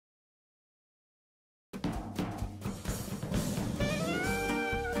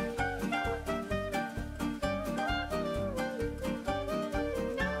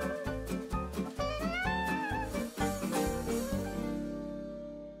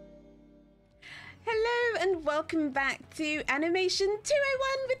and welcome back to Animation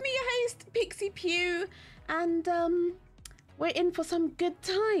 201 with me, your host, Pixie Pugh. And we're in for some good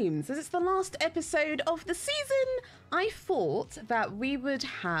times. As it's the last episode of the season, I thought that we would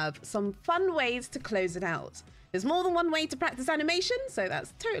have some fun ways to close it out. There's more than one way to practice animation, so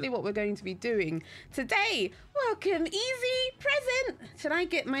that's totally what we're going to be doing today. Welcome, Easy, present. Should I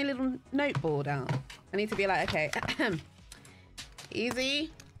get my little noteboard out? I need to be like, okay, Easy,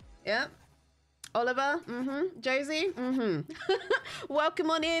 yep. Oliver, Josie, welcome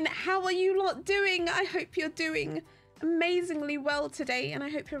on in. How are you lot doing? I hope you're doing amazingly well today, and I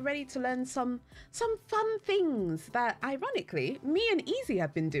hope you're ready to learn some fun things that, ironically, me and Easy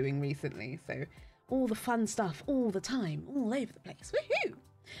have been doing recently. So all the fun stuff, all the time, all over the place.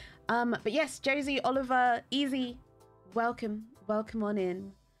 Woohoo! But yes, Josie, Oliver, Easy, welcome on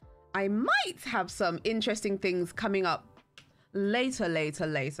in. I might have some interesting things coming up later,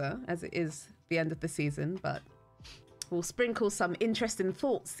 as it is the end of the season, but we'll sprinkle some interesting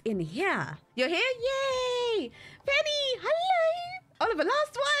thoughts in here. You're here? Yay! Penny, hello! Oliver,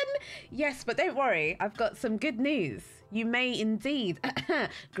 last one! Yes, but don't worry, I've got some good news. You may indeed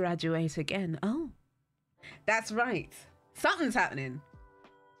graduate again. Oh, that's right. Something's happening.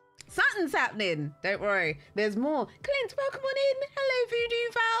 Something's happening. Don't worry, there's more. Clint, welcome on in. Hello,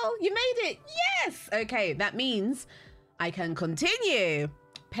 Voodoo Val. You made it. Yes! Okay, that means I can continue.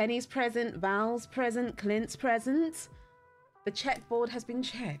 Penny's present, Val's present, Clint's present. The checkboard has been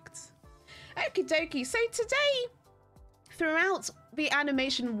checked. Okie dokie. So today, throughout the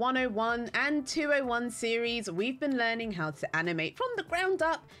Animation 101 and 201 series, we've been learning how to animate from the ground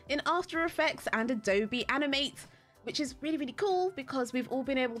up in After Effects and Adobe Animate, which is really, really cool because we've all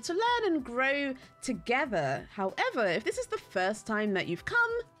been able to learn and grow together. However, if this is the first time that you've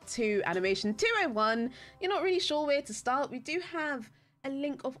come to Animation 201, you're not really sure where to start, we do have a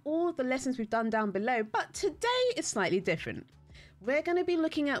link of all of the lessons we've done down below, but today is slightly different. We're going to be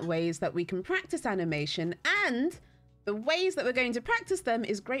looking at ways that we can practice animation, and the ways that we're going to practice them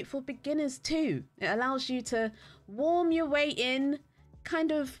is great for beginners too. It allows you to warm your way in,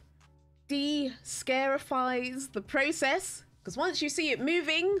 kind of de-scarifies the process, because once you see it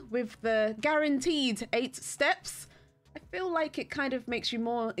moving with the guaranteed 8 steps, I feel like it kind of makes you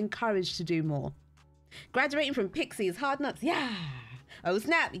more encouraged to do more. Graduating from Pixie is hard nuts, yeah. Oh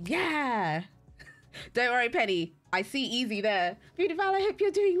snap, yeah. Don't worry, Penny, I see Easy there. Beautiful, I hope you're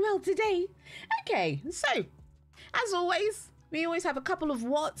doing well today. Okay, so as always, we always have a couple of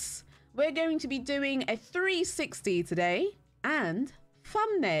whats. We're going to be doing a 360 today and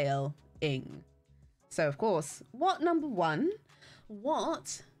thumbnail-ing. So of course, what number one,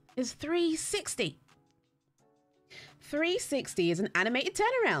 what is 360? 360 is an animated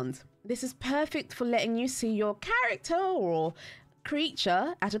turnaround. This is perfect for letting you see your character or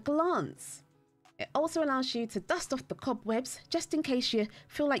creature at a glance. It also allows you to dust off the cobwebs just in case you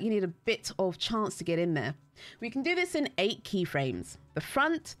feel like you need a bit of chance to get in there. We can do this in 8 keyframes: the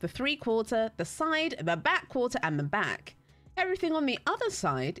front, the 3/4, the side, the back quarter, and the back. Everything on the other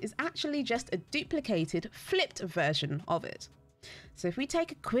side is actually just a duplicated, flipped version of it. So if we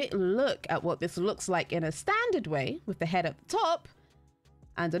take a quick look at what this looks like in a standard way with the head at the top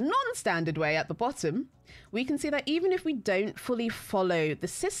and a non-standard way at the bottom, we can see that even if we don't fully follow the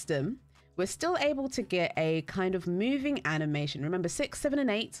system, we're still able to get a kind of moving animation. Remember, 6, 7,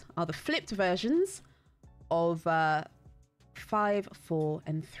 and 8 are the flipped versions of 5, 4,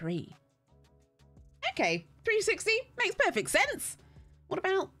 and 3. Okay, 360 makes perfect sense. What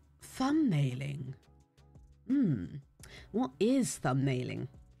about thumbnailing? What is thumbnailing?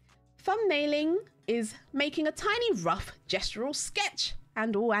 Thumbnailing is making a tiny rough gestural sketch,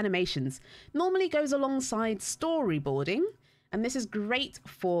 and all animations normally goes alongside storyboarding, and this is great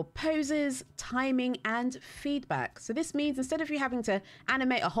for poses, timing, and feedback. So this means instead of you having to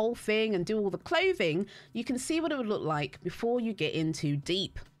animate a whole thing and do all the clothing, you can see what it would look like before you get in too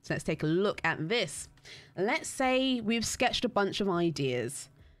deep. So let's take a look at this. Let's say we've sketched a bunch of ideas.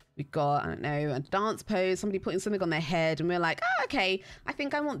 We've got, I don't know, a dance pose, somebody putting something on their head, and we're like, oh, okay, I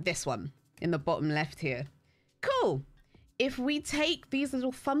think I want this one in the bottom left here. Cool. If we take these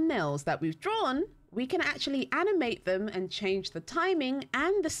little thumbnails that we've drawn, we can actually animate them and change the timing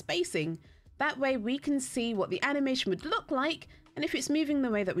and the spacing. That way we can see what the animation would look like and if it's moving the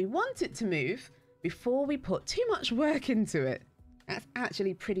way that we want it to move before we put too much work into it. That's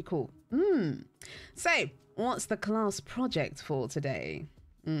actually pretty cool. So what's the class project for today?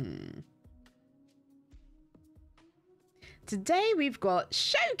 Today we've got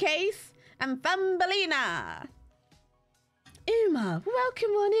Showcase and Thumbelina. Uma,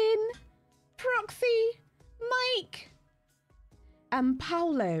 welcome on in. Proxy, Mike, and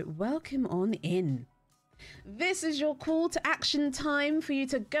Paolo, welcome on in. This is your call to action time for you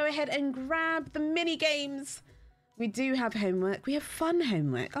to go ahead and grab the mini games. We do have homework. We have fun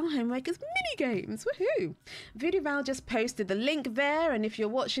homework. Our homework is mini games. Woohoo! VoodooVal just posted the link there, and if you're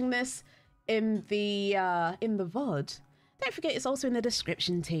watching this in the VOD, don't forget it's also in the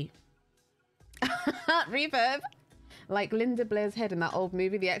description too. Reverb, like Linda Blair's head in that old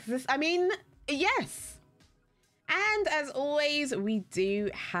movie, The Exorcist. I mean, yes. And as always, we do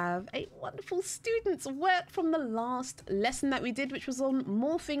have a wonderful student's work from the last lesson that we did, which was on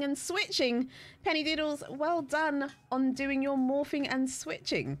morphing and switching. Penny Doodles, well done on doing your morphing and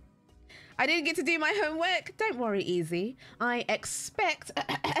switching. I didn't get to do my homework. Don't worry, Easy. I expect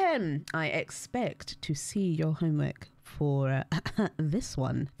to see your homework for this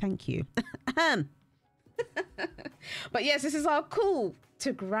one. Thank you. But yes, this is our call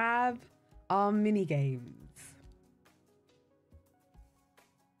to grab our mini games.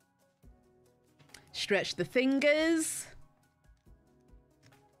 Stretch the fingers.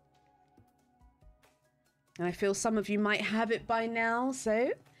 And I feel some of you might have it by now,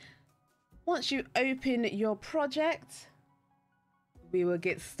 so once you open your project, we will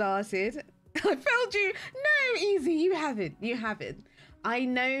get started. I failed you. No, Easy, you haven't. You haven't. I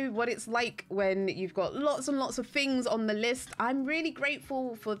know what it's like when you've got lots and lots of things on the list. I'm really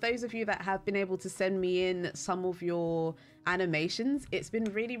grateful for those of you that have been able to send me in some of your animations. It's been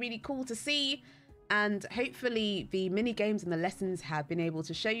really, really cool to see. And hopefully the mini games and the lessons have been able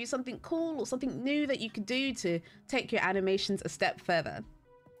to show you something cool or something new that you could do to take your animations a step further.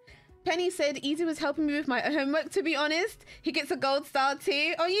 Penny said Easy was helping me with my homework, to be honest. He gets a gold star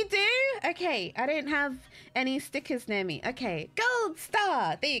too. Oh, you do? Okay, I don't have any stickers near me. Okay, gold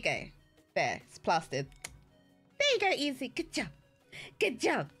star. There you go. There, it's plastered. There you go, Easy. Good job. Good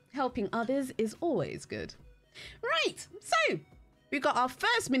job. Helping others is always good. Right, so we've got our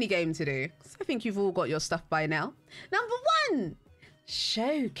first mini game to do. So I think you've all got your stuff by now. Number 1,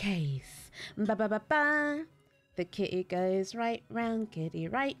 showcase. Ba ba ba ba. The kitty goes right round, kitty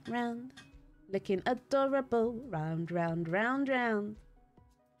right round, looking adorable, round, round, round, round.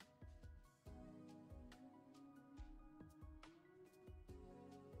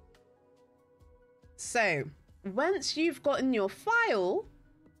 So once you've gotten your file,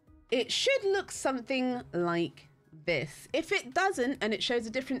 it should look something like this. If it doesn't and it shows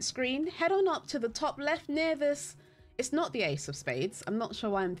a different screen, head on up to the top left near this. It's not the Ace of Spades. I'm not sure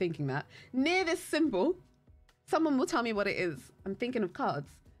why I'm thinking that. Near this symbol. Someone will tell me what it is. I'm thinking of cards.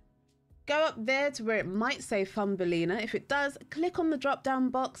 Go up there to where it might say Thumbelina. If it does, click on the drop down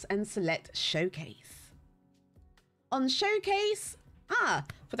box and select Showcase. On Showcase,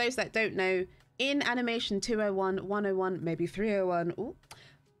 for those that don't know, in Animation 201, 101, maybe 301,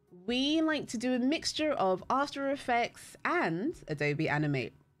 we like to do a mixture of After Effects and Adobe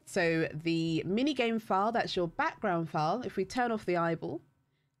Animate. So the minigame file, that's your background file, if we turn off the eyeball,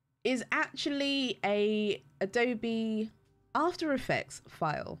 is actually a Adobe After Effects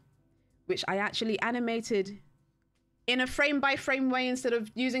file, which I actually animated in a frame by frame way instead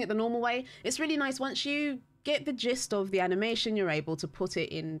of using it the normal way. It's really nice. Once you get the gist of the animation, you're able to put it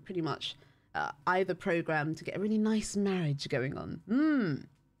in pretty much either program to get a really nice marriage going on.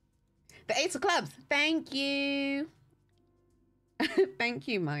 The Ace of Clubs. Thank you. Thank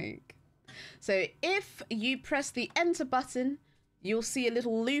you, Mike. So if you press the enter button, you'll see a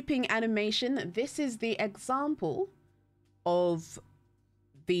little looping animation. This is the example of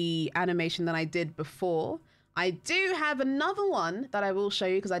the animation that I did before. I do have another one that I will show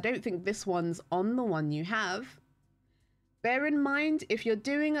you because I don't think this one's on the one you have. Bear in mind, if you're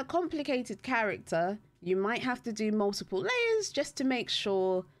doing a complicated character, you might have to do multiple layers just to make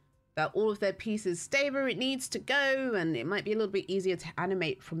sure that all of their pieces stay where it needs to go, and it might be a little bit easier to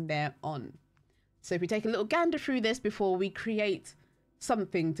animate from there on. So if we take a little gander through this before we create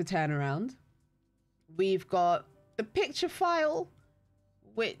something to turn around, we've got the picture file,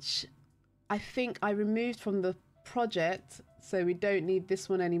 which I think I removed from the project, so we don't need this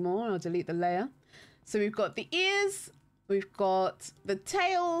one anymore. I'll delete the layer. So we've got the ears, we've got the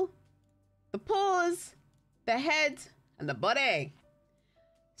tail, the paws, the head, and the body.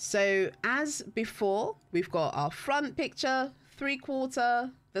 So as before, we've got our front picture,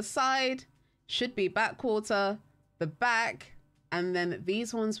 3/4, the side, should be back quarter, the back, and then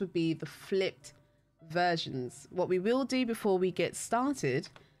these ones would be the flipped versions. What we will do before we get started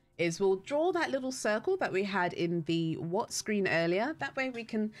is we'll draw that little circle that we had in the what screen earlier. That way we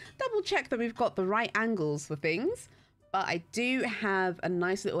can double check that we've got the right angles for things. But I do have a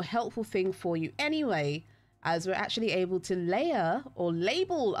nice little helpful thing for you anyway, as we're actually able to layer or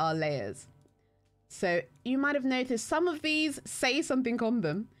label our layers. So you might have noticed some of these say something on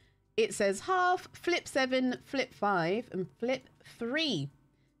them. it says half, flip 7, flip 5, and flip 3.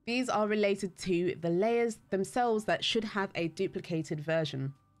 These are related to the layers themselves that should have a duplicated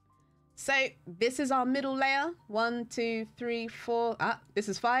version. So this is our middle layer. 1, 2, 3, 4. This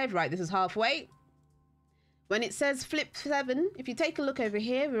is 5, right? This is halfway. When it says flip 7, if you take a look over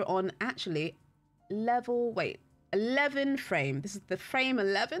here, we're on actually 11 frame. This is the frame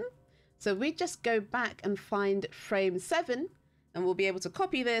 11. So we just go back and find frame 7, and we'll be able to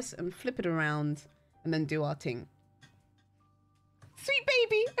copy this and flip it around and then do our thing. Sweet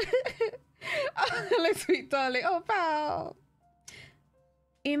baby. Oh, hello, sweet darling. Oh, wow.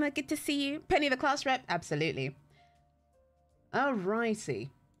 Uma, good to see you. Penny, the class rep. Absolutely. Alrighty.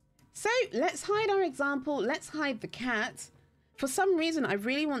 So let's hide our example. Let's hide the cat. For some reason, I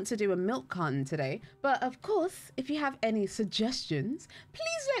really want to do a milk carton today. But of course, if you have any suggestions,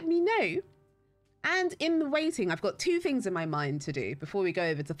 please let me know. And in the waiting, I've got 2 things in my mind to do before we go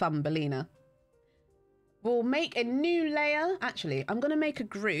over to Thumbelina. We'll make a new layer. Actually, I'm going to make a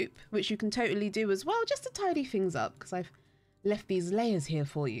group, which you can totally do as well, just to tidy things up, because I've left these layers here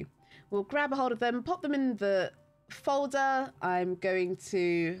for you. We'll grab a hold of them, pop them in the folder. I'm going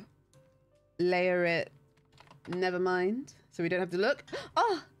to layer it. Never mind. So we don't have to look.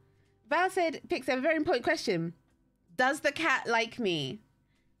 Oh, Val said, Pixie, a very important question. Does the cat like me?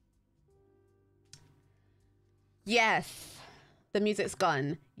 Yes. The music's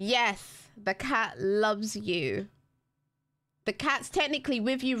gone. Yes. The cat loves you. The cat's technically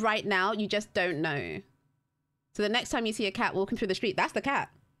with you right now. You just don't know. So the next time you see a cat walking through the street, that's the cat.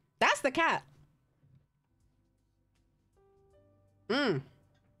 That's the cat.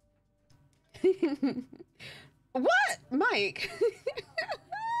 What? Mike?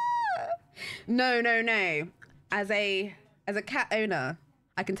 No. As a cat owner,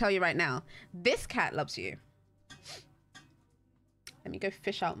 I can tell you right now, this cat loves you. Let me go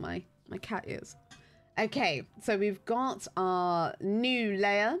fish out my cat ears. Okay, so we've got our new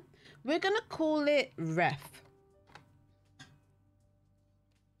layer. We're gonna call it ref.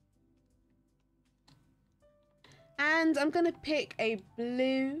 And I'm gonna pick a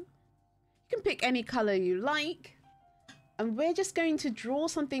blue. You can pick any color you like. And we're just going to draw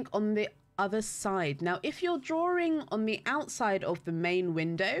something on the other side. Now, if you're drawing on the outside of the main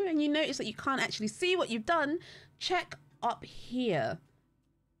window and you notice that you can't actually see what you've done, check up here.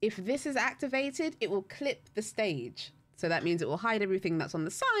 If this is activated, it will clip the stage. So that means it will hide everything that's on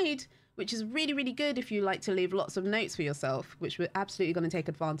the side, which is really, really good if you like to leave lots of notes for yourself, which we're absolutely going to take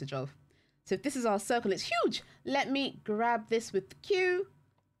advantage of. So if this is our circle, it's huge. Let me grab this with the Q,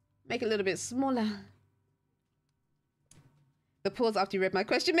 make it a little bit smaller. The pause after you read my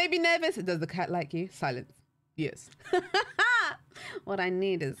question made me nervous. Does the cat like you? Silence. Yes. What I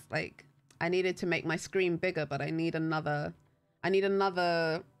need is like, I needed to make my screen bigger, but I need another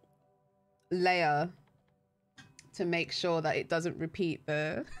layer to make sure that it doesn't repeat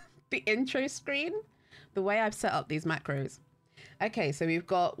the intro screen, the way I've set up these macros. Okay, so we've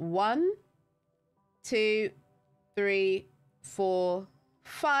got 1, 2, 3, 4,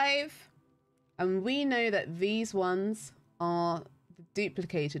 5. And we know that these ones are the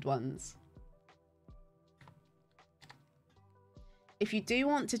duplicated ones. If you do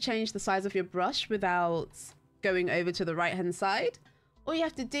want to change the size of your brush without going over to the right-hand side, all you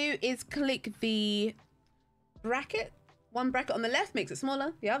have to do is click the bracket. One bracket on the left makes it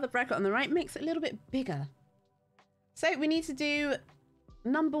smaller. The other bracket on the right makes it a little bit bigger. So we need to do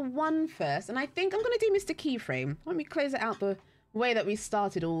number 1 first. And I think I'm going to do Mr. Keyframe. Let me close it out the way that we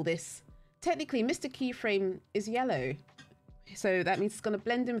started all this. Technically, Mr. Keyframe is yellow. So that means it's going to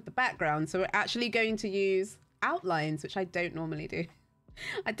blend in with the background. So we're actually going to use outlines, which I don't normally do.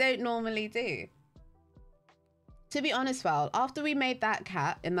 I don't normally do. To be honest, Val, after we made that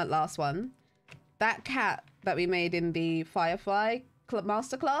cat in that last one, that cat that we made in the Firefly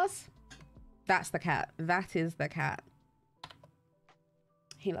masterclass, that's the cat. That is the cat.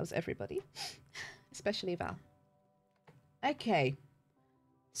 He loves everybody, especially Val. Okay,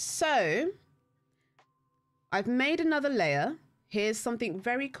 so I've made another layer. Here's something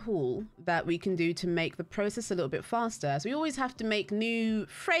very cool that we can do to make the process a little bit faster, as we always have to make new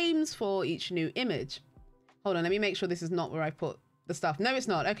frames for each new image. Hold on, let me make sure this is not where I put the stuff. No, it's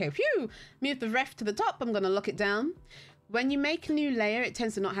not. Okay, phew. Move the ref to the top. I'm going to lock it down. When you make a new layer, it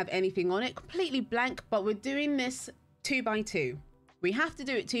tends to not have anything on it, completely blank, but we're doing this 2 by 2. We have to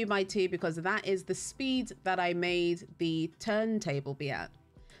do it 2 by 2 because that is the speed that I made the turntable be at.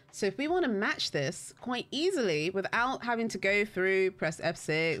 So if we want to match this quite easily without having to go through, press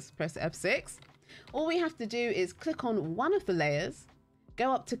F6, press F6, all we have to do is click on one of the layers,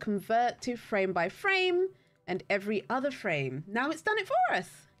 go up to convert to frame by frame, and every other frame. Now it's done it for us.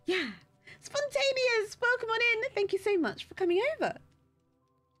 Yeah. Spontaneous, welcome on in. Thank you so much for coming over.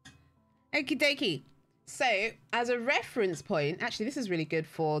 Okie dokie. So, as a reference point, actually, this is really good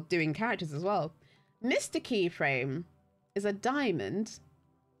for doing characters as well. Mr. Keyframe is a diamond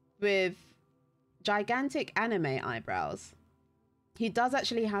with gigantic anime eyebrows. He does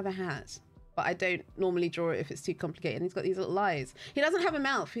actually have a hat, but I don't normally draw it if it's too complicated. And he's got these little eyes. He doesn't have a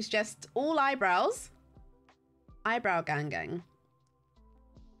mouth. He's just all eyebrows. Eyebrow gang.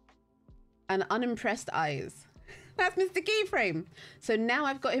 And unimpressed eyes. That's Mr. Keyframe. So now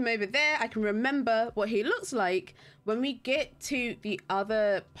I've got him over there. I can remember what he looks like when we get to the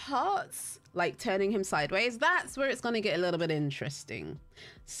other parts, like turning him sideways. That's where it's going to get a little bit interesting.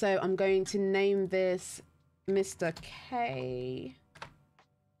 So I'm going to name this Mr. K.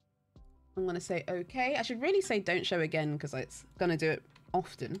 I'm going to say okay. I should really say don't show again because it's going to do it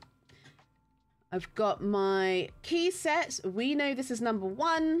often. I've got my key set. We know this is number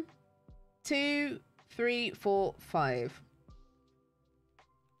 1, 2, 3, 4, 5.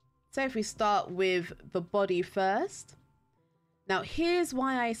 So if we start with the body first. Now here's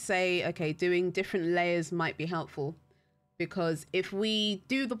why I say, okay, doing different layers might be helpful. Because if we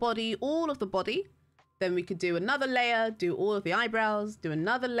do the body, all of the body, then we could do another layer, do all of the eyebrows, do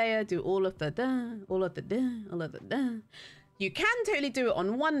another layer, do all of the da, all of the da, all of the da. You can totally do it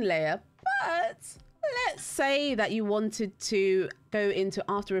on one layer, but let's say that you wanted to go into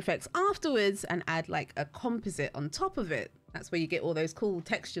After Effects afterwards and add like a composite on top of it. That's where you get all those cool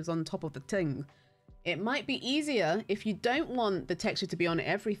textures on top of the thing. It might be easier if you don't want the texture to be on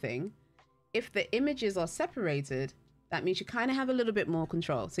everything. If the images are separated, that means you kind of have a little bit more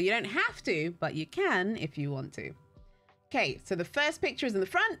control. So you don't have to, but you can if you want to. Okay, so the first picture is in the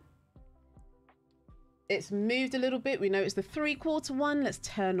front. It's moved a little bit. We know it's the 3/4 one. Let's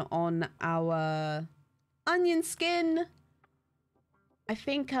turn on our onion skin. I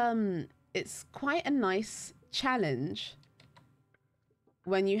think it's quite a nice challenge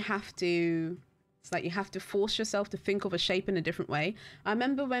when you have to, it's like you have to force yourself to think of a shape in a different way. I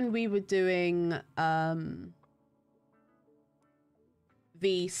remember when we were doing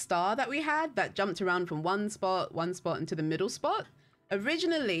the star that we had that jumped around from one spot into the middle spot.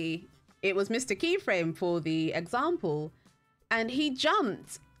 Originally, it was Mr. Keyframe for the example, and he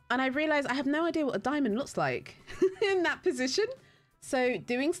jumped, and I realized I have no idea what a diamond looks like in that position. So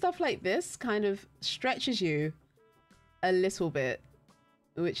doing stuff like this kind of stretches you a little bit,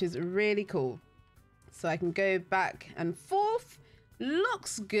 which is really cool. So I can go back and forth.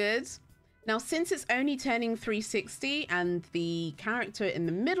 Looks good. Now, since it's only turning 360 and the character in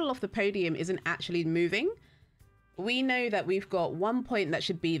the middle of the podium isn't actually moving, we know that we've got one point that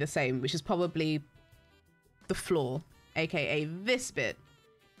should be the same, which is probably the floor, aka this bit.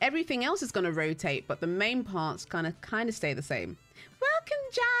 Everything else is going to rotate, but the main parts kind of stay the same. Welcome,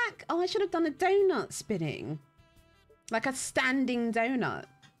 Jack. Oh, I should have done a donut spinning, like a standing donut.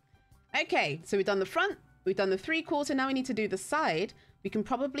 Okay, so we've done the front, we've done the 3/4. Now we need to do the side. We can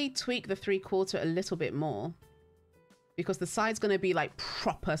probably tweak the 3/4 a little bit more because the side's going to be like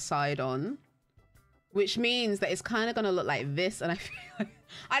proper side on, which means that it's kind of going to look like this. And I feel like,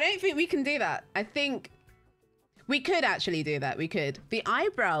 I don't think we can do that. I think we could actually do that. We could. The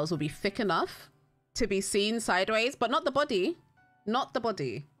eyebrows will be thick enough to be seen sideways, but not the body, not the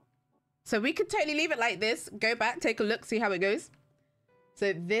body. So we could totally leave it like this, go back, take a look, see how it goes.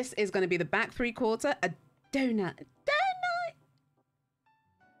 So this is going to be the back 3/4, a donut, a donut.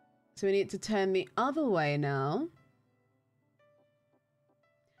 So we need to turn the other way now.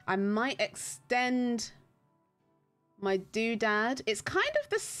 I might extend my doodad. It's kind of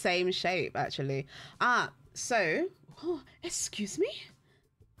the same shape, actually. So, oh, excuse me?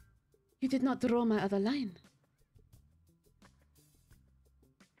 You did not draw my other line.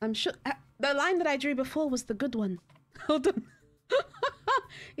 I'm sure the line that I drew before was the good one. Hold on.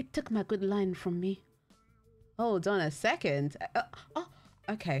 It took my good line from me. Hold on a second. Oh,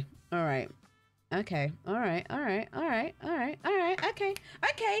 okay. All right. Okay. All right. All right. All right. All right. All right. Okay.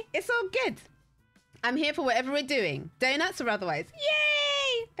 Okay. It's all good. I'm here for whatever we're doing. Donuts or otherwise.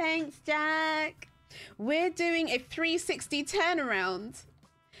 Yay! Thanks, Jack. We're doing a 360 turnaround.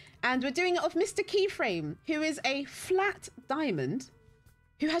 And we're doing it of Mr. Keyframe, who is a flat diamond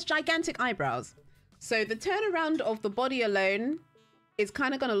who has gigantic eyebrows. So the turnaround of the body alone is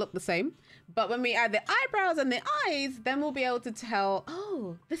kind of going to look the same. But when we add the eyebrows and the eyes, then we'll be able to tell,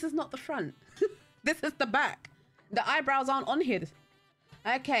 oh, this is not the front. This is the back. The eyebrows aren't on here.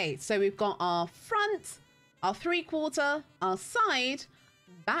 Okay, so we've got our front, our 3/4, our side,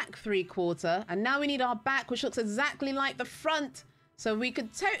 back 3/4. And now we need our back, which looks exactly like the front. So we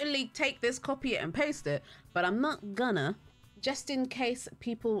could totally take this, copy it and paste it. But I'm not gonna, just in case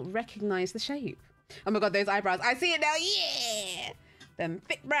people recognize the shape. Oh my God, those eyebrows. I see it now. Yeah. Them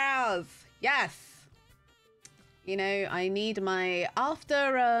thick brows. Yes. You know, I need my,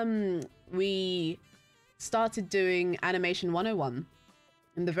 after we started doing Animation 101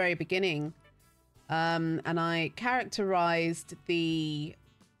 in the very beginning, and I characterized the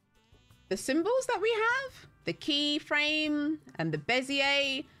symbols that we have, the keyframe and the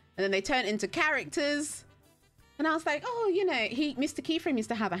Bezier, and then they turn into characters. And I was like, oh, you know, Mr. Keyframe used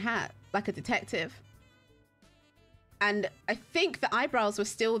to have a hat like a detective. And I think the eyebrows were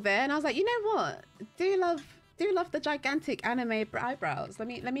still there. And I was like, you know what? Do love the gigantic anime eyebrows. Let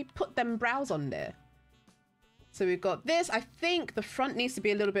me put them brows on there. So we've got this. I think the front needs to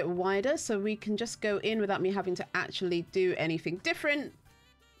be a little bit wider so we can just go in without me having to actually do anything different.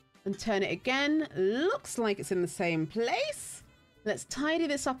 And turn it again. Looks like it's in the same place. Let's tidy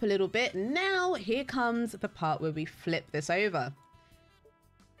this up a little bit. Now, here comes the part where we flip this over.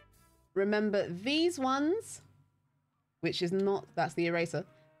 Remember these ones, which is not, that's the eraser.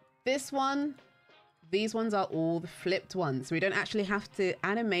 This one, these ones are all the flipped ones. So we don't actually have to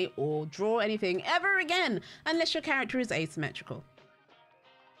animate or draw anything ever again, unless your character is asymmetrical.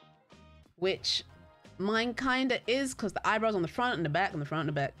 Which mine kind of is, because the eyebrows on the front and the back and the front and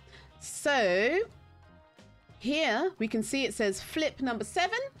the back. So here we can see it says flip number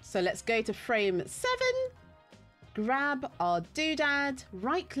 7. So let's go to frame 7, grab our doodad,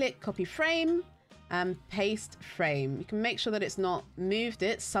 right click, copy frame, and paste frame. You can make sure that it's not moved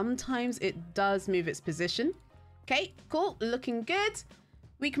it. Sometimes it does move its position. Okay, cool, looking good.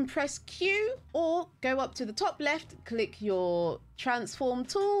 We can press Q or go up to the top left, click your transform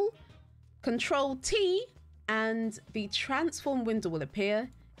tool, Control T, and the transform window will appear.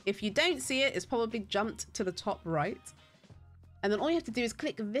 If you don't see it, it's probably jumped to the top right. And then all you have to do is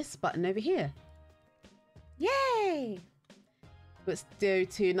click this button over here. Yay! Let's go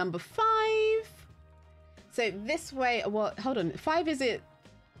to number 5. So this way, well, hold on. 5 is it?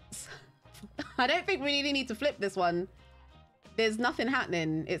 I don't think we really need to flip this one. There's nothing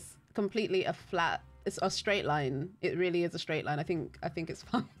happening. It's completely a flat, it's a straight line. It really is a straight line. I think it's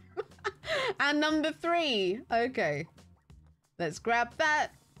fine. And number 3. Okay. Let's grab that,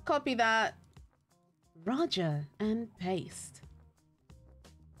 copy that, Roger, and paste.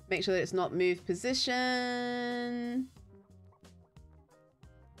 Make sure that it's not moved position.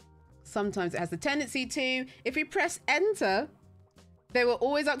 Sometimes it has the tendency to. If we press enter, they were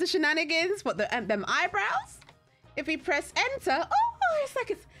always up to shenanigans. What, them eyebrows? If we press enter, oh, it's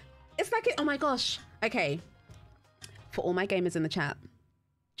like it, oh my gosh. Okay, for all my gamers in the chat,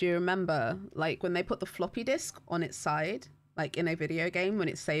 do you remember like when they put the floppy disk on its side, like in a video game when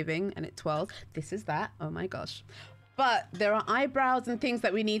it's saving and it twirls? This is that, oh my gosh. But there are eyebrows and things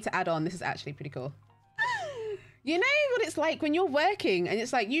that we need to add on. This is actually pretty cool. You know what it's like when you're working and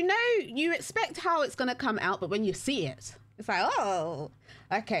it's like, you know, you expect how it's gonna come out, but when you see it, it's like, oh,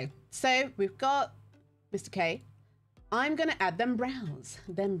 okay. So we've got Mr. K. I'm gonna add them brows.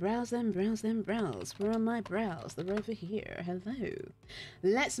 Them brows. Where are my brows? They're over here. Hello.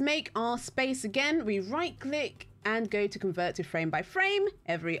 Let's make our space again. We right click and go to convert to frame by frame.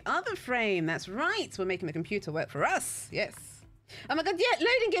 Every other frame. That's right. We're making the computer work for us. Yes. Oh my God, yeah,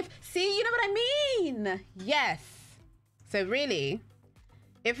 loading GIF. See, you know what I mean? Yes. So really,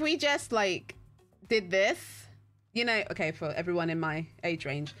 if we just like did this, you know, okay, for everyone in my age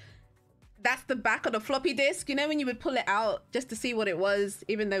range, that's the back of the floppy disk, you know, when you would pull it out just to see what it was,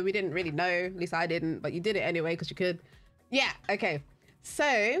 even though we didn't really know, at least I didn't, but you did it anyway because you could. Yeah, okay.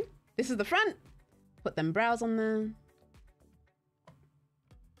 So this is the front. Put them brows on there.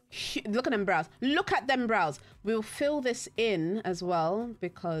 Look at them brows. Look at them brows. We'll fill this in as well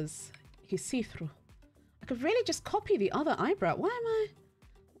because he's see-through. I could really just copy the other eyebrow. Why am I?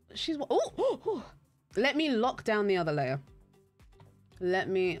 She's, oh. Let me lock down the other layer. Let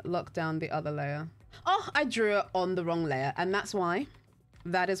me lock down the other layer. Oh, I drew it on the wrong layer. And that's why,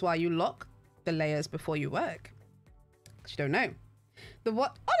 that is why you lock the layers before you work. Because you don't know. The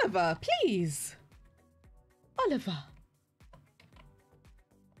what? Oliver, please. Oliver.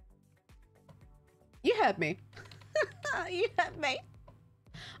 You heard me. You heard me.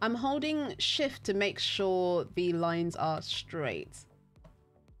 I'm holding shift to make sure the lines are straight.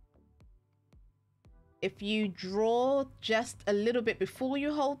 If you draw just a little bit before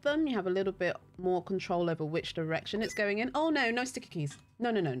you hold them, you have a little bit more control over which direction it's going in. Oh no, no sticky keys.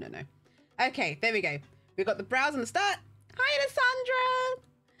 No. Okay, there we go. We've got the brows on the start. Hi,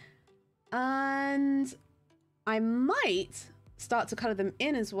 Alessandra. And I might start to color them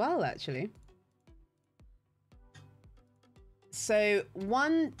in as well, actually. So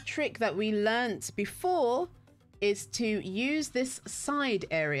one trick that we learnt before is to use this side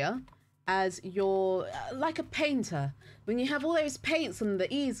area as your, like a painter. When you have all those paints on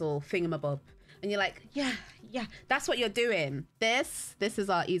the easel thingamabob, and you're like, yeah, that's what you're doing. This is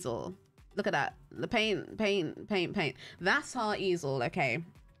our easel. Look at that. The paint. That's our easel, okay.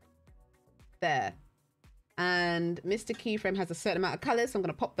 There. And Mr. Keyframe has a certain amount of colors, so I'm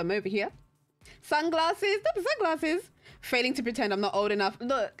gonna pop them over here. Sunglasses, double sunglasses. Failing to pretend I'm not old enough.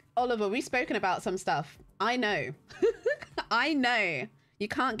 Look, Oliver, we've spoken about some stuff. I know. I know. You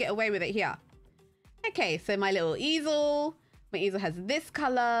can't get away with it here. Okay, so my little easel. My easel has this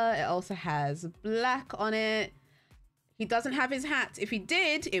color. It also has black on it. He doesn't have his hat. If he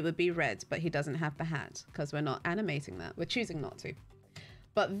did, it would be red, but he doesn't have the hat because we're not animating that. We're choosing not to.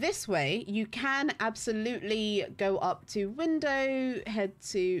 But this way, you can absolutely go up to window, head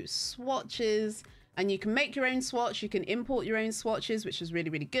to swatches, and you can make your own swatch. You can import your own swatches, which is really,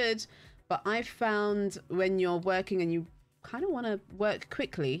 really good. But I found when you're working and you kind of want to work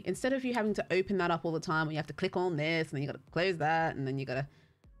quickly, instead of you having to open that up all the time, where you have to click on this, and then you got to close that, and then you got to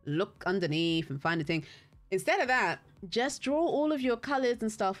look underneath and find a thing. Instead of that, just draw all of your colors and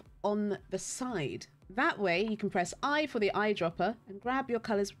stuff on the side. That way you can press I for the eyedropper and grab your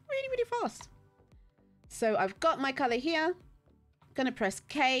colors really, really fast. So I've got my color here. I'm gonna press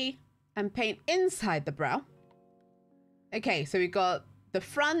K and paint inside the brow. Okay, so we've got the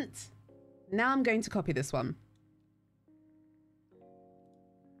front. Now I'm going to copy this one.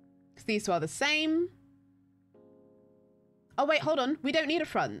 Because these two are the same. Oh wait, hold on. We don't need a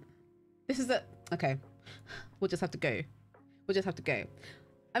front. This is a, okay. We'll just have to go. We'll just have to go.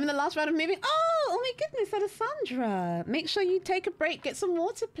 I'm in the last round of moving. Oh my goodness, Alessandra. Make sure you take a break. Get some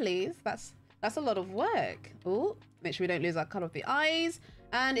water, please. That's a lot of work. Oh, make sure we don't lose our color of the eyes.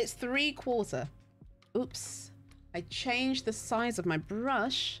 And it's 3/4. Oops. I changed the size of my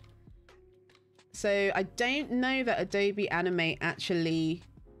brush. So I don't know that Adobe Animate actually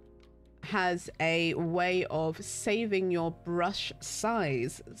has a way of saving your brush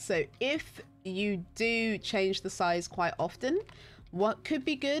size. So if you do change the size quite often, what could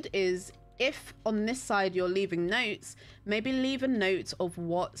be good is if on this side you're leaving notes, maybe leave a note of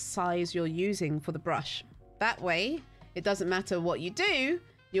what size you're using for the brush. That way, it doesn't matter what you do,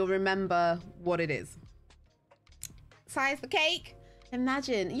 you'll remember what it is. Size the cake.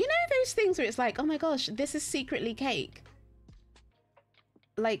 Imagine, you know those things where it's like, oh my gosh, this is secretly cake.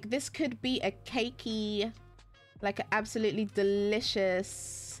 Like this could be a cakey, like an absolutely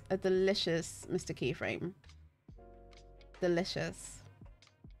delicious, a delicious Mr. Keyframe. Delicious.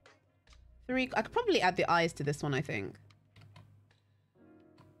 I could probably add the eyes to this one, I think.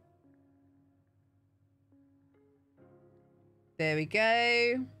 There we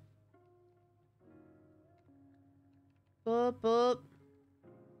go. Boop, boop.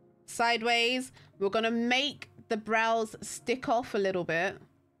 Sideways. We're gonna make the brows stick off a little bit,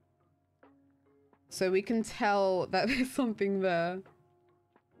 so we can tell that there's something there.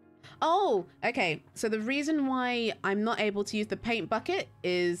 Oh, okay. So the reason why I'm not able to use the paint bucket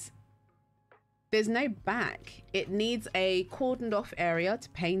is there's no back. It needs a cordoned off area to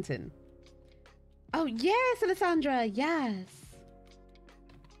paint in. Oh, yes, Alessandra, yes.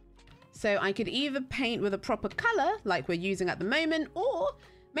 So I could either paint with a proper color like we're using at the moment, or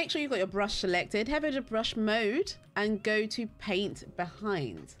make sure you've got your brush selected, have it to brush mode and go to paint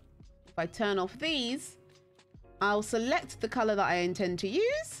behind. If I turn off these, I'll select the color that I intend to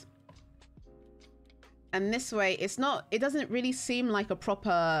use. And this way it doesn't really seem like a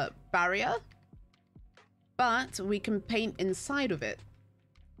proper barrier, but we can paint inside of it.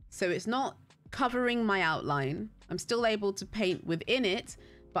 So it's not covering my outline. I'm still able to paint within it,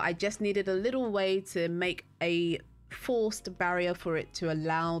 but I just needed a little way to make a forced barrier for it to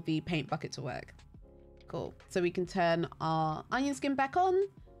allow the paint bucket to work. Cool. So we can turn our onion skin back on,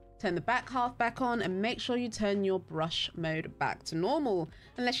 turn the back half back on, and make sure you turn your brush mode back to normal,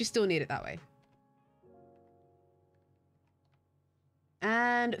 unless you still need it that way.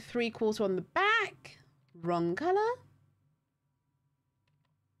 And 3/4 on the back. Wrong color.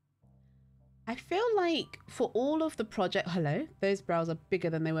 I feel like for all of the project, hello, those brows are bigger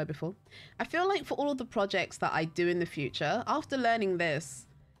than they were before. I feel like for all of the projects that I do in the future, after learning this,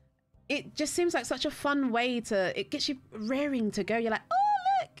 it just seems like such a fun way to, it gets you raring to go. You're like,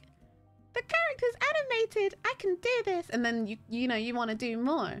 oh, look, the character's animated. I can do this. And then you know, you want to do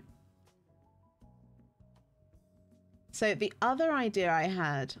more. So the other idea I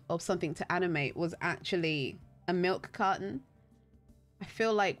had of something to animate was actually a milk carton. I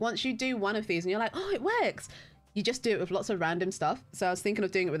feel like once you do one of these and you're like, oh, it works, you just do it with lots of random stuff. So I was thinking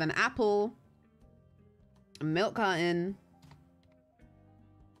of doing it with an apple, a milk carton,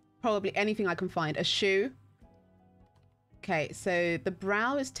 probably anything I can find, a shoe. Okay, so the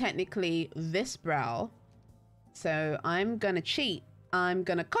brow is technically this brow. So I'm gonna cheat. I'm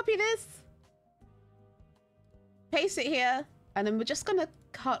gonna copy this, paste it here, and then we're just gonna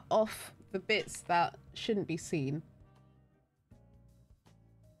cut off the bits that shouldn't be seen.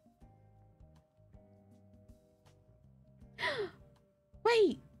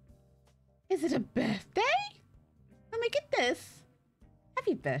 Wait, is it a birthday? Oh my goodness.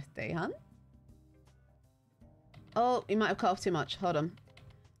 Happy birthday, hon. Oh, you might have cut off too much. Hold on.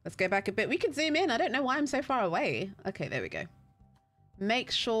 Let's go back a bit. We can zoom in. I don't know why I'm so far away. Okay, there we go.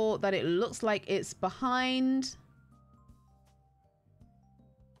 Make sure that it looks like it's behind.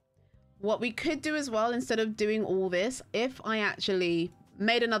 What we could do as well, instead of doing all this, if I actually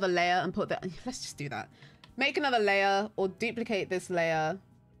made another layer and put that, let's just do that. Make another layer or duplicate this layer.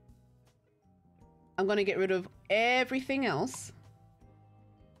 I'm going to get rid of everything else.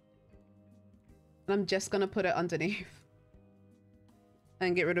 And I'm just going to put it underneath.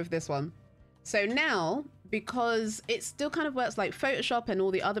 And get rid of this one. So now, because it still kind of works like Photoshop and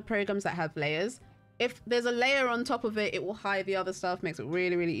all the other programs that have layers, if there's a layer on top of it, it will hide the other stuff. Makes it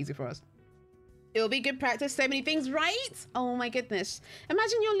really, really easy for us. It will be good practice. So many things, right? Oh my goodness.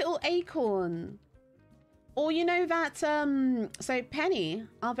 Imagine your little acorn. Or you know that, so Penny,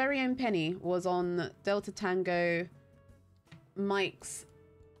 our very own Penny, was on Delta Tango Mike's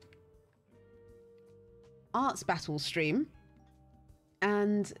arts battle stream.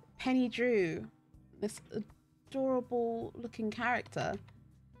 And Penny drew this adorable looking character,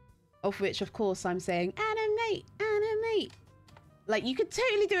 of which, of course, I'm saying, animate, animate. Like, you could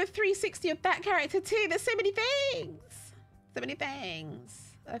totally do a 360 of that character too. There's so many things. So many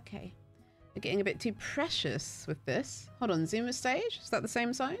things. Okay. We're getting a bit too precious with this. Hold on, Zoomer stage? Is that the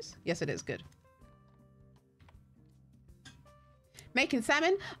same size? Yes, it is. Good. Making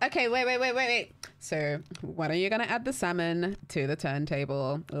salmon? Okay, wait. So, when are you going to add the salmon to the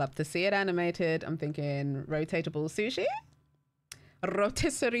turntable? Love to see it animated. I'm thinking rotatable sushi?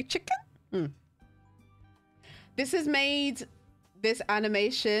 Rotisserie chicken? This has made this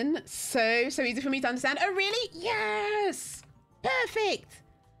animation so easy for me to understand. Oh, really? Yes! Perfect!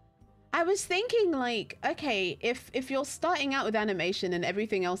 I was thinking, like, okay, if you're starting out with animation and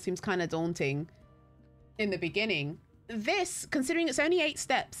everything else seems kind of daunting in the beginning, this, considering it's only 8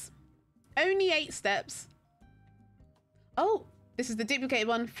 steps, only 8 steps. Oh, this is the duplicated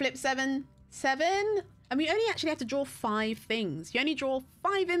one. Flip 7. And we only actually have to draw 5 things. You only draw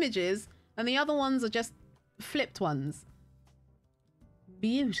 5 images and the other ones are just flipped ones.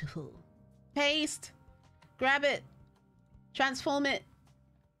 Beautiful. Paste. Grab it. Transform it.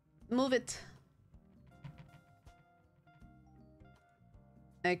 Move it.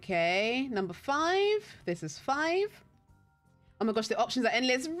 Okay, number 5. This is 5. Oh my gosh, the options are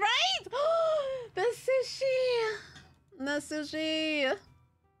endless, right? The sushi. The sushi.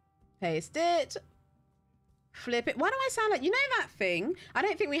 Paste it. Flip it. Why do I sound like, you know that thing? I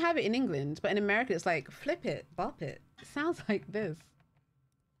don't think we have it in England, but in America it's like flip it, bop it. It sounds like this.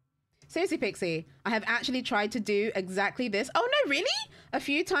 Seriously, Pixie, I have actually tried to do exactly this. Oh no, really? A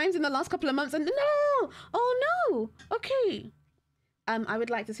few times in the last couple of months and no. Oh no. Okay. I would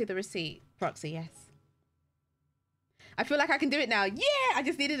like to see the receipt. Proxy, yes. I feel like I can do it now. Yeah, I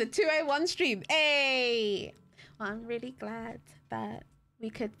just needed a 201 stream. Hey. Well, I'm really glad that we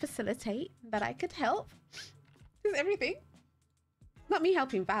could facilitate, that I could help. This is everything. Not me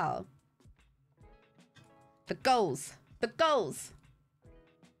helping Val. The goals. The goals.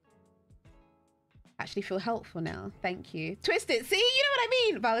 Actually feel helpful now. Thank you. Twist it. See, you know what I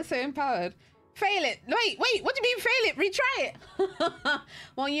mean? Val is so empowered. Fail it. Wait, what do you mean fail it? Retry it.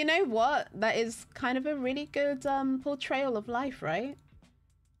 Well, you know what? That is kind of a really good portrayal of life, right?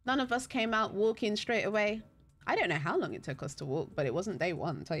 None of us came out walking straight away. I don't know how long it took us to walk, but it wasn't day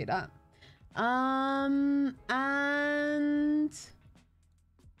one, I'll tell you that. And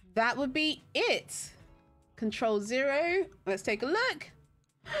that would be it. Control 0. Let's take a look.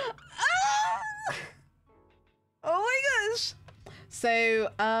 Ah! Oh my gosh. So,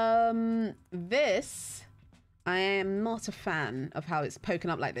 this, I am not a fan of how it's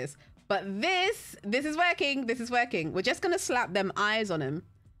poking up like this, but this is working. This is working. We're just going to slap them eyes on him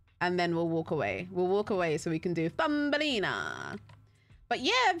and then we'll walk away. We'll walk away so we can do Thumbelina. But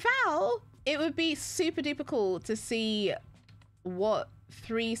yeah, Val, it would be super duper cool to see what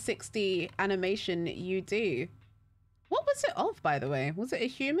 360 animation you do. What was it of, by the way? Was it a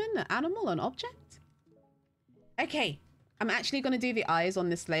human, an animal, an object? Okay. I'm actually going to do the eyes on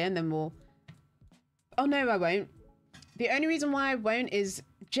this layer and then we'll... Oh, no, I won't. The only reason why I won't is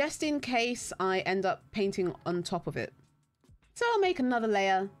just in case I end up painting on top of it. So I'll make another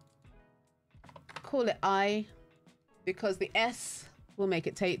layer. Call it eye. because the S will make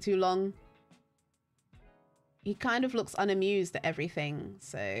it take too long. He kind of looks unamused at everything,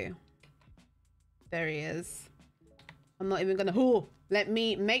 so there he is. I'm not even gonna, oh, let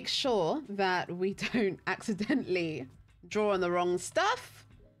me make sure that we don't accidentally draw on the wrong stuff.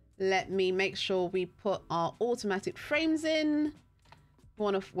 Let me make sure we put our automatic frames in. We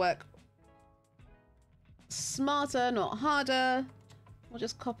want to work smarter, not harder. We'll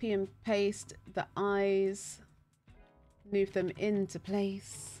just copy and paste the eyes, move them into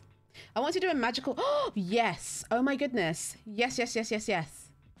place. I want to do a magical, oh, yes. Oh my goodness. Yes, yes, yes, yes,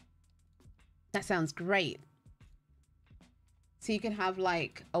 yes. That sounds great. So you can have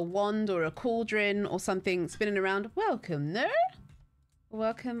like a wand or a cauldron or something spinning around. Welcome, nerd.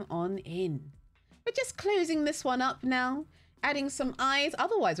 Welcome on in. We're just closing this one up now, adding some eyes.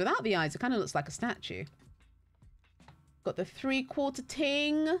 Otherwise, without the eyes, it kind of looks like a statue. Got the 3/4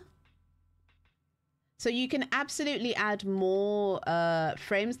 ting. So you can absolutely add more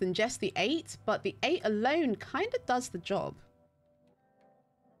frames than just the 8, but the 8 alone kind of does the job.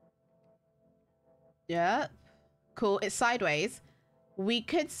 Yeah, cool. It's sideways. We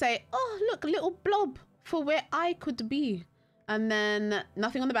could say, oh, look, a little blob for where I could be. And then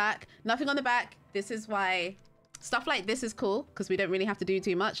nothing on the back, nothing on the back. This is why stuff like this is cool, because we don't really have to do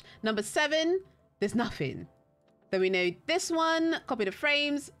too much. Number 7, there's nothing. Then we know this one, copy the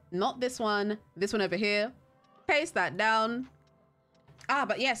frames, not this one over here. Paste that down. Ah,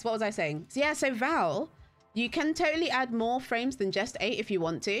 but yes, what was I saying? So yeah, so Val, you can totally add more frames than just 8 if you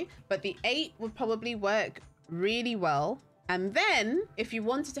want to, but the 8 would probably work really well. And then if you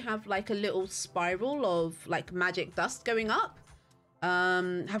wanted to have like a little spiral of like magic dust going up,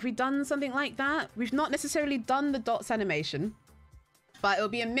 have we done something like that? We've not necessarily done the dots animation, but it'll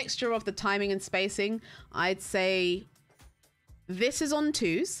be a mixture of the timing and spacing. I'd say this is on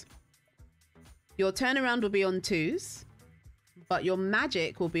 2s. Your turnaround will be on 2s, but your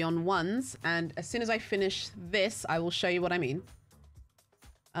magic will be on 1s. And as soon as I finish this, I will show you what I mean.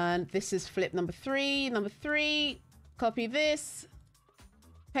 And this is flip number 3. Number 3, copy this,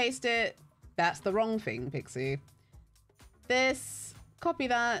 paste it. That's the wrong thing, Pixie. This, copy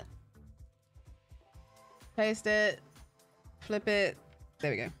that, paste it, flip it.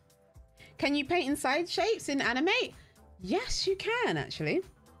 There we go. Can you paint inside shapes in Animate? Yes, you can actually.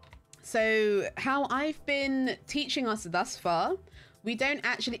 So how I've been teaching us thus far, we don't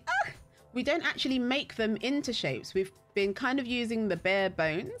actually make them into shapes. We've been kind of using the bare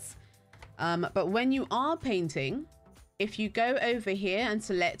bones. But when you are painting, if you go over here and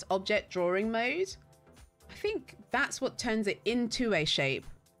select object drawing mode, I think that's what turns it into a shape.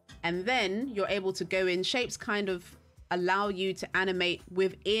 And then you're able to go in. Shapes kind of allow you to animate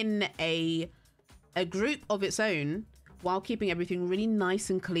within a group of its own while keeping everything really nice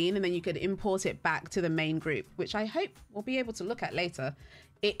and clean. And then you could import it back to the main group, which I hope we'll be able to look at later.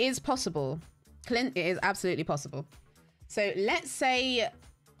 It is possible. Clint, it is absolutely possible. So let's say,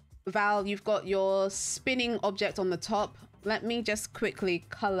 Val, you've got your spinning object on the top. Let me just quickly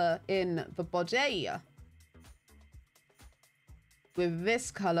color in the body with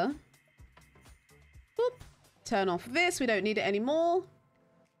this color. Boop. Turn off this. We don't need it anymore.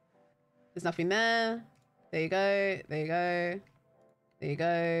 There's nothing there. There you go. There you go. There you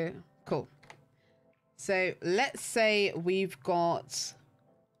go. Cool. So let's say we've got...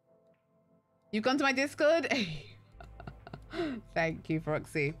 You've gone to my Discord? Thank you,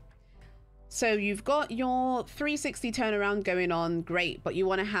 Proxy. So you've got your 360 turnaround going on, great, but you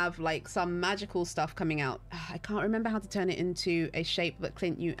want to have like some magical stuff coming out. I can't remember how to turn it into a shape, but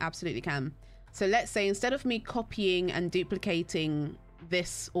Clint, you absolutely can. So let's say instead of me copying and duplicating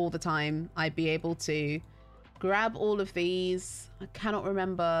this all the time, I'd be able to grab all of these. I cannot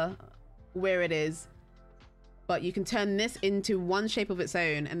remember where it is, but you can turn this into one shape of its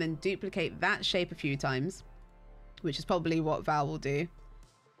own and then duplicate that shape a few times, which is probably what Val will do.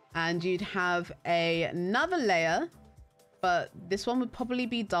 And you'd have another layer, but this one would probably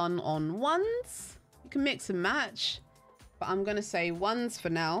be done on 1s. You can mix and match, but I'm going to say 1s for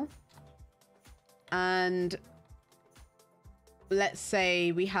now. And let's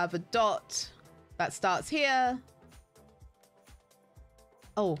say we have a dot that starts here.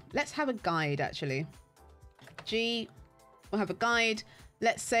 Oh, let's have a guide actually. G, we'll have a guide.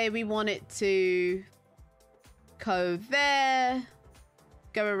 Let's say we want it to go there,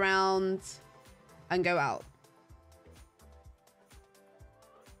 go around and go out.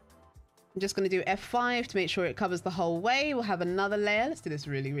 I'm just going to do F5 to make sure it covers the whole way. We'll have another layer. Let's do this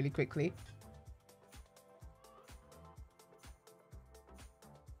really, really quickly.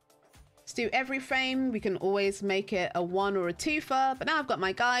 Let's do every frame. We can always make it a 1 or a 2-fer, but now I've got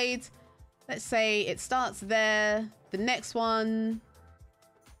my guide. Let's say it starts there, The next one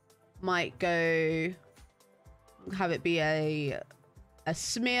might go, have it be a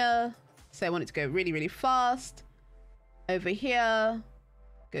smear. So I want it to go really, really fast. Over here,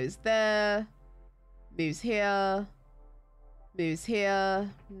 goes there, moves here, moves here.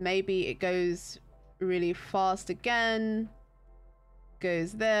 Maybe it goes really fast again,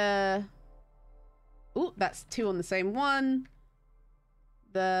 goes there. Oh, that's two on the same one.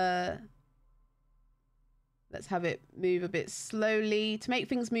 Let's have it move a bit slowly. To make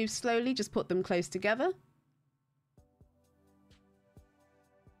things move slowly, just put them close together.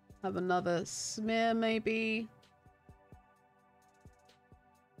 Have another smear maybe.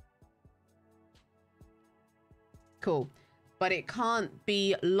 Cool. But it can't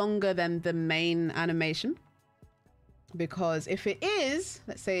be longer than the main animation, because if it is,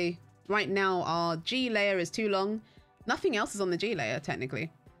 let's say right now our G layer is too long, nothing else is on the G layer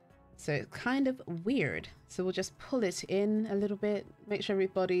technically. So it's kind of weird. So we'll just pull it in a little bit, make sure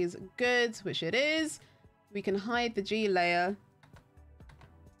everybody's good, which it is. We can hide the G layer.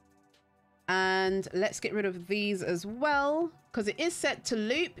 And let's get rid of these as well, because it is set to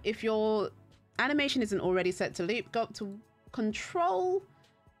loop. If your animation isn't already set to loop, go up to Control,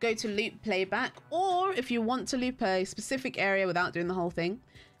 go to loop playback, or if you want to loop a specific area without doing the whole thing,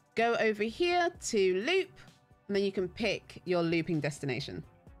 go over here to loop, and then you can pick your looping destination.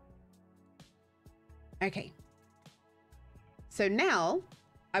 Okay. So now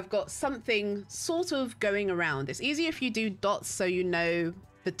I've got something sort of going around. It's easier if you do dots so you know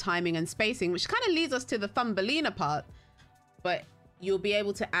the timing and spacing, which kind of leads us to the Thumbelina part, but you'll be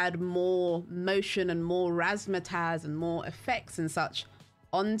able to add more motion and more razzmatazz and more effects and such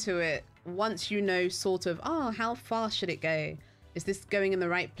onto it once you know sort of, oh, how fast should it go? Is this going in the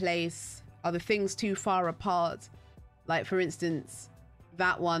right place? Are the things too far apart? Like for instance,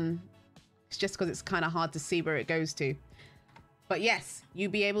 that one, it's just because it's kind of hard to see where it goes to. But yes,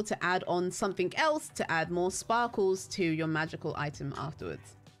 you'll be able to add on something else to add more sparkles to your magical item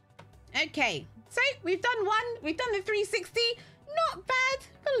afterwards. Okay, so we've done one, we've done the 360. Not bad,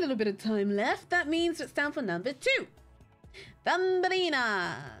 got a little bit of time left. That means it's time for number 2.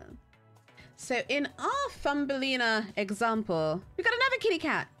 Thumbelina. So in our Thumbelina example, we've got another kitty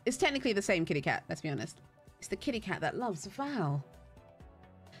cat. It's technically the same kitty cat, let's be honest. It's the kitty cat that loves Val.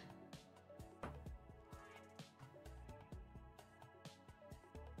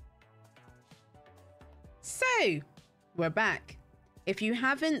 So, we're back. If you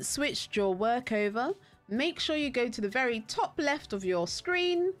haven't switched your work over, make sure you go to the very top left of your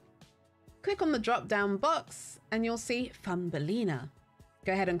screen, click on the drop down box, and you'll see Thumbelina.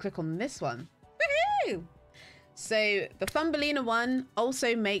 Go ahead and click on this one. Woohoo! So the Thumbelina one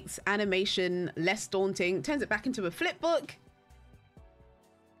also makes animation less daunting, turns it back into a flip book.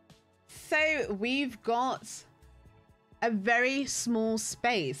 So we've got a very small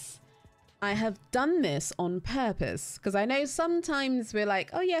space. I have done this on purpose because I know sometimes we're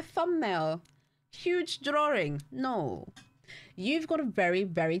like, oh yeah, thumbnail, huge drawing. No, you've got a very,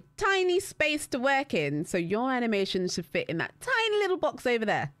 very tiny space to work in. So your animation should fit in that tiny little box over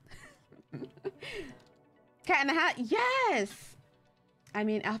there. Cat in the Hat, yes. I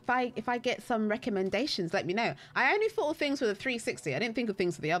mean, if I get some recommendations, let me know. I only thought of things with a 360. I didn't think of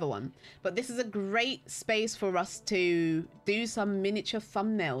things for the other one. But this is a great space for us to do some miniature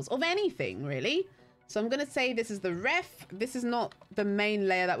thumbnails of anything, really. So I'm going to say this is the ref. This is not the main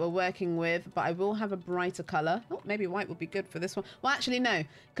layer that we're working with, but I will have a brighter color. Oh, maybe white would be good for this one. Well, actually, no,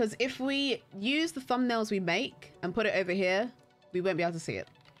 because if we use the thumbnails we make and put it over here, we won't be able to see it.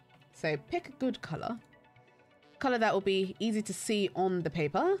 So pick a good color. Color that will be easy to see on the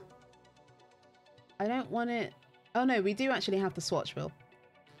paper. I don't want it. Oh no, we do actually have the swatch wheel.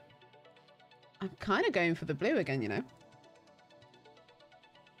 I'm kind of going for the blue again, you know.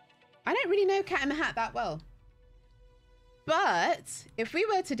 I don't really know Cat in the Hat that well. But if we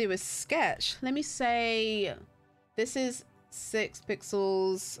were to do a sketch, let me say this is 6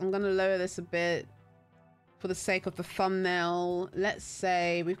 pixels. I'm going to lower this a bit for the sake of the thumbnail. Let's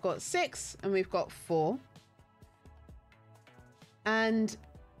say we've got 6 and we've got 4. And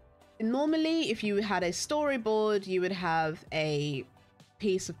normally if you had a storyboard, you would have a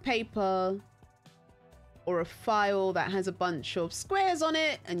piece of paper or a file that has a bunch of squares on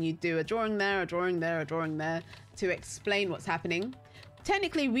it, and you do a drawing there, a drawing there, a drawing there to explain what's happening.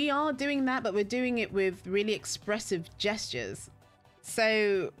 Technically we are doing that, but we're doing it with really expressive gestures.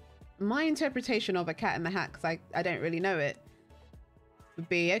 So my interpretation of a Cat in the Hat, because I don't really know it, would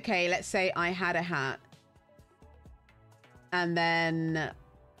be, okay, let's say I had a hat. And then,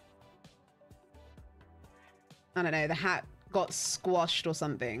 I don't know, the hat got squashed or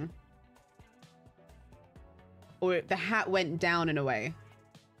something. Or the hat went down in a way.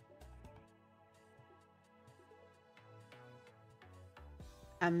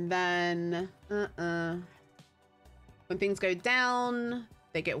 And then, when things go down,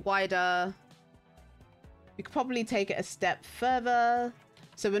 they get wider. We could probably take it a step further.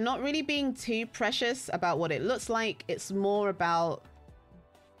 So we're not really being too precious about what it looks like. It's more about,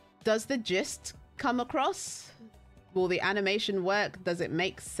 does the gist come across? Will the animation work? Does it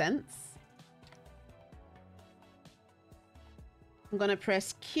make sense? I'm gonna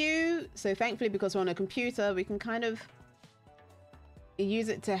press Q. So thankfully, because we're on a computer, we can kind of use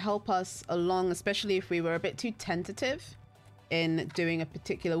it to help us along, especially if we were a bit too tentative in doing a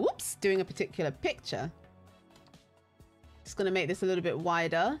particular, doing a particular picture. Just gonna make this a little bit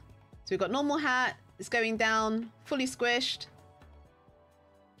wider. So we've got normal hat, it's going down, fully squished.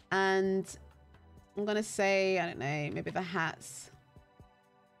 And I'm gonna say, I don't know, maybe the hat's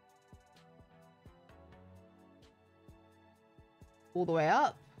all the way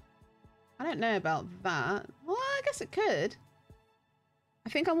up. I don't know about that. Well, I guess it could. I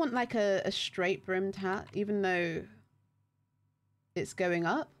think I want like a straight brimmed hat, even though it's going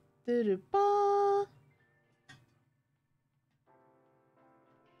up.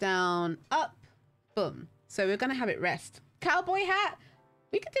 Down, up, boom. So we're gonna have it rest. Cowboy hat.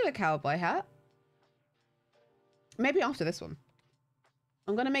 We could do a cowboy hat. Maybe after this one.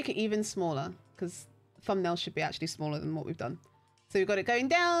 I'm gonna make it even smaller because thumbnail should be actually smaller than what we've done. So we've got it going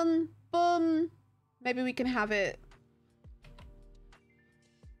down, boom. Maybe we can have it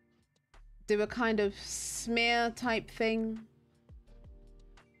do a kind of smear type thing.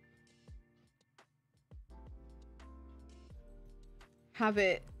 Have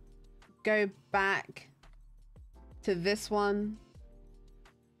it go back to this one.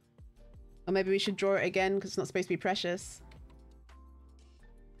 Or maybe we should draw it again because it's not supposed to be precious.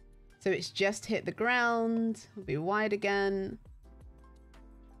 So it's just hit the ground. It'll be wide again.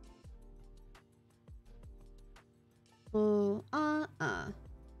 Oh,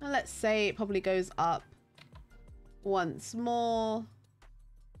 Now let's say it probably goes up once more.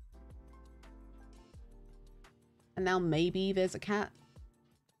 And now maybe there's a cat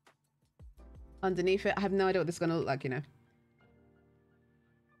underneath it. I have no idea what this is going to look like, you know.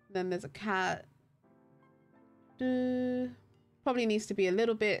 Then there's a cat. Probably needs to be a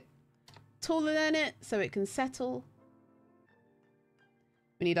little bit taller than it so it can settle.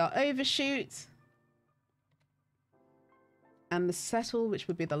 We need our overshoot. And the settle, which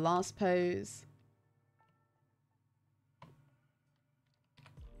would be the last pose.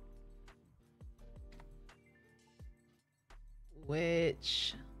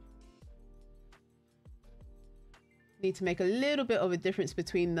 Which need to make a little bit of a difference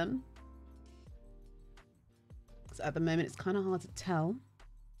between them. Because at the moment it's kind of hard to tell.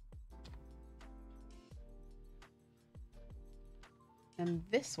 And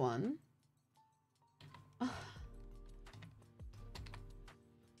this one,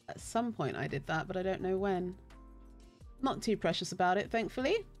 at some point I did that, but I don't know when. Not too precious about it,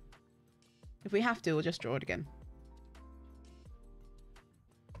 thankfully. If we have to, we'll just draw it again.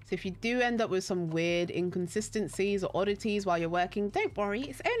 So if you do end up with some weird inconsistencies or oddities while you're working, don't worry,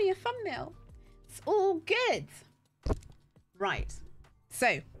 it's only a thumbnail. It's all good. Right,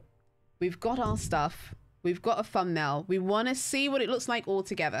 so we've got our stuff. We've got a thumbnail. We want to see what it looks like all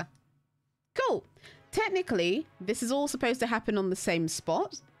together. Cool. Technically, this is all supposed to happen on the same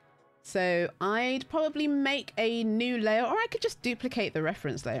spot. So I'd probably make a new layer, or I could just duplicate the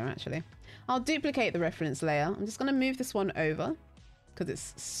reference layer, actually. I'll duplicate the reference layer. I'm just going to move this one over because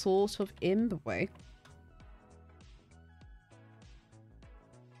it's sort of in the way.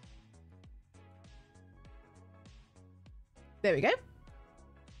 There we go.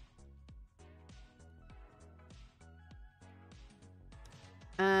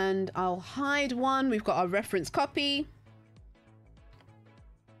 And I'll hide one. We've got our reference copy.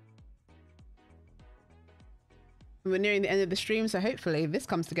 We're nearing the end of the stream, so hopefully this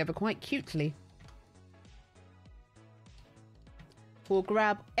comes together quite cutely. We'll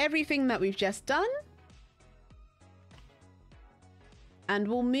grab everything that we've just done. And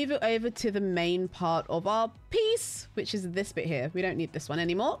we'll move it over to the main part of our piece, which is this bit here. We don't need this one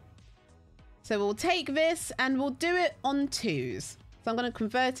anymore. So we'll take this and we'll do it on 2s. So I'm going to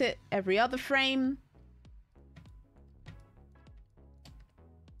convert it every other frame.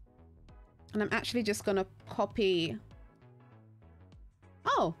 And I'm actually just going to copy.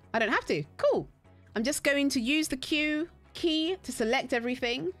 Oh, I don't have to. Cool. I'm just going to use the Q key to select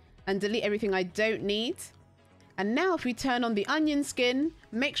everything and delete everything I don't need. And now if we turn on the onion skin,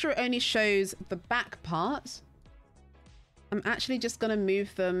 make sure it only shows the back part. I'm actually just going to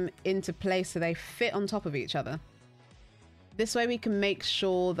move them into place so they fit on top of each other. This way we can make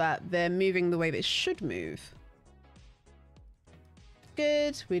sure that they're moving the way they should move.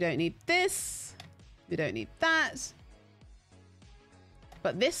 Good. We don't need this. We don't need that.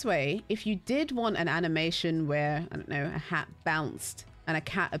 But this way, if you did want an animation where, I don't know, a hat bounced and a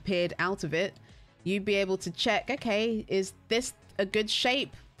cat appeared out of it, you'd be able to check, okay, is this a good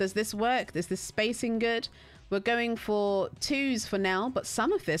shape? Does this work? Is this spacing good? We're going for 2s for now, but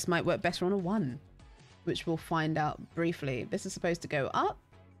some of this might work better on a 1, which we'll find out briefly. This is supposed to go up.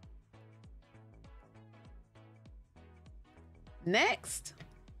 Next.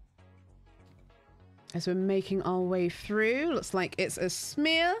 As we're making our way through, looks like it's a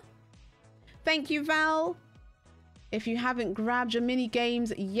smear. Thank you, Val. If you haven't grabbed your mini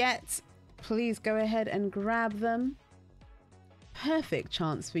games yet, please go ahead and grab them. Perfect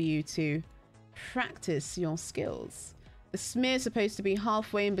chance for you to practice your skills. The smear is supposed to be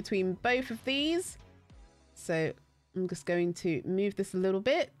halfway in between both of these. So I'm just going to move this a little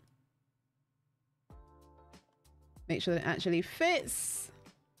bit. Make sure that it actually fits.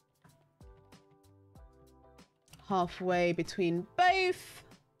 Halfway between both.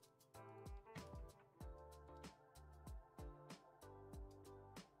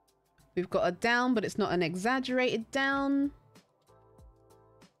 We've got a down, but it's not an exaggerated down.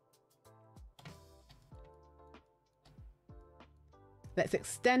 Let's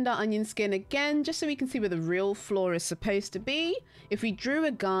extend our onion skin again, just so we can see where the real floor is supposed to be. If we drew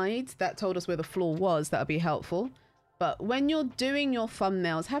a guide that told us where the floor was, that would be helpful. But when you're doing your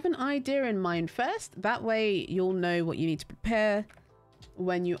thumbnails, have an idea in mind first. That way you'll know what you need to prepare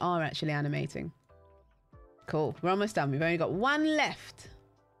when you are actually animating. Cool, we're almost done. We've only got 1 left.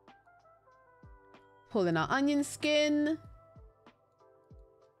 Pull in our onion skin.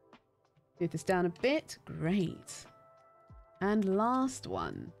 Move this down a bit. Great. And last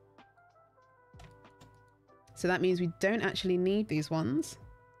one. So that means we don't actually need these ones.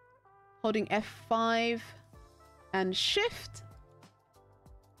 Holding F5 and shift.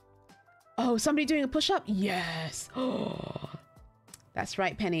 Oh, somebody doing a push-up? Yes. Oh, that's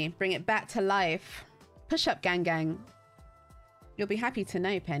right, Penny. Bring it back to life. Push-up gang gang. You'll be happy to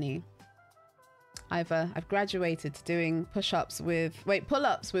know, Penny. I've graduated to doing push-ups with,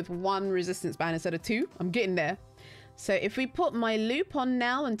 pull-ups with 1 resistance band instead of 2. I'm getting there. So if we put my loop on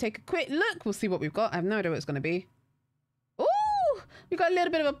now and take a quick look, we'll see what we've got. I have no idea what it's going to be. Ooh, we got a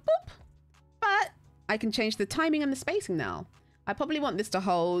little bit of a boop, but I can change the timing and the spacing now. I probably want this to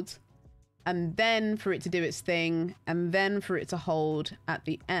hold and then for it to do its thing and then for it to hold at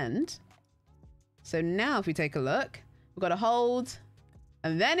the end. So now if we take a look, we've got to hold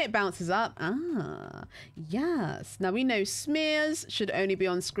and then it bounces up. Ah, yes. Now we know smears should only be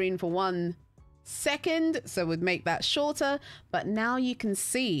on screen for 1 second, so we'd make that shorter. But now you can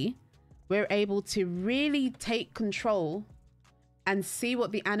see we're able to really take control and see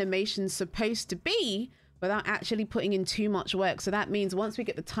what the animation's supposed to be without actually putting in too much work. So that means once we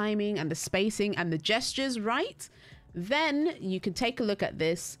get the timing and the spacing and the gestures right, then you can take a look at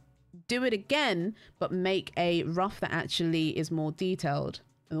this, do it again, but make a rough that actually is more detailed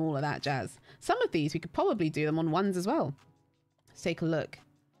and all of that jazz. Some of these, we could probably do them on 1s as well. Let's take a look.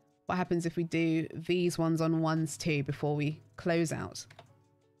 What happens if we do these ones on 1s too before we close out?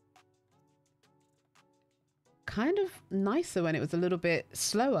 Kind of nicer when it was a little bit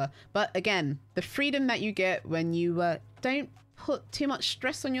slower. But again, the freedom that you get when you don't put too much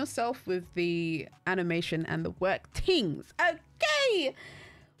stress on yourself with the animation and the work things. Okay.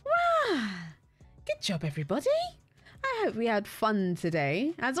 Wow. Good job, everybody. I hope we had fun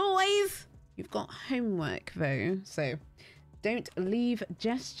today. As always, you've got homework though, so don't leave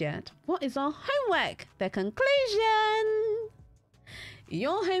just yet. What is our homework? The conclusion.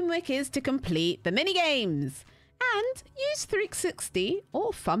 Your homework is to complete the mini games and use 360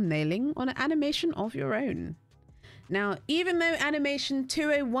 or thumbnailing on an animation of your own. Now, even though Animation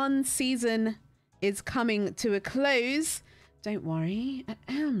 201 season is coming to a close, don't worry.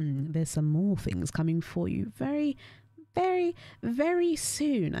 There's some more things coming for you very, very, very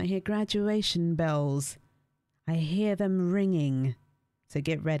soon. I hear graduation bells. I hear them ringing. So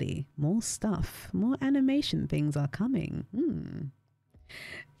get ready. More stuff, more animation things are coming.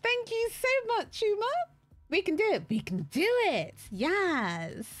 Thank you so much, Uma. We can do it. We can do it.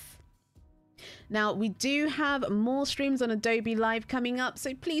 Yes. Now, we do have more streams on Adobe Live coming up,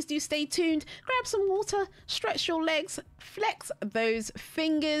 so please do stay tuned. Grab some water, stretch your legs, flex those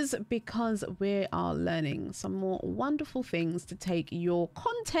fingers, because we are learning some more wonderful things to take your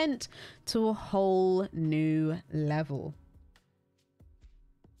content to a whole new level.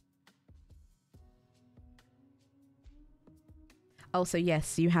 Also,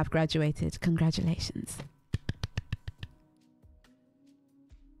 yes, you have graduated. Congratulations.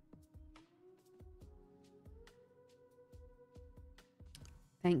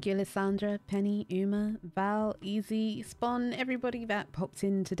 Thank you, Lysandra, Penny, Uma, Val, Easy, Spawn, everybody that popped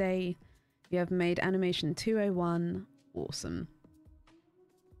in today. You have made animation 201 awesome.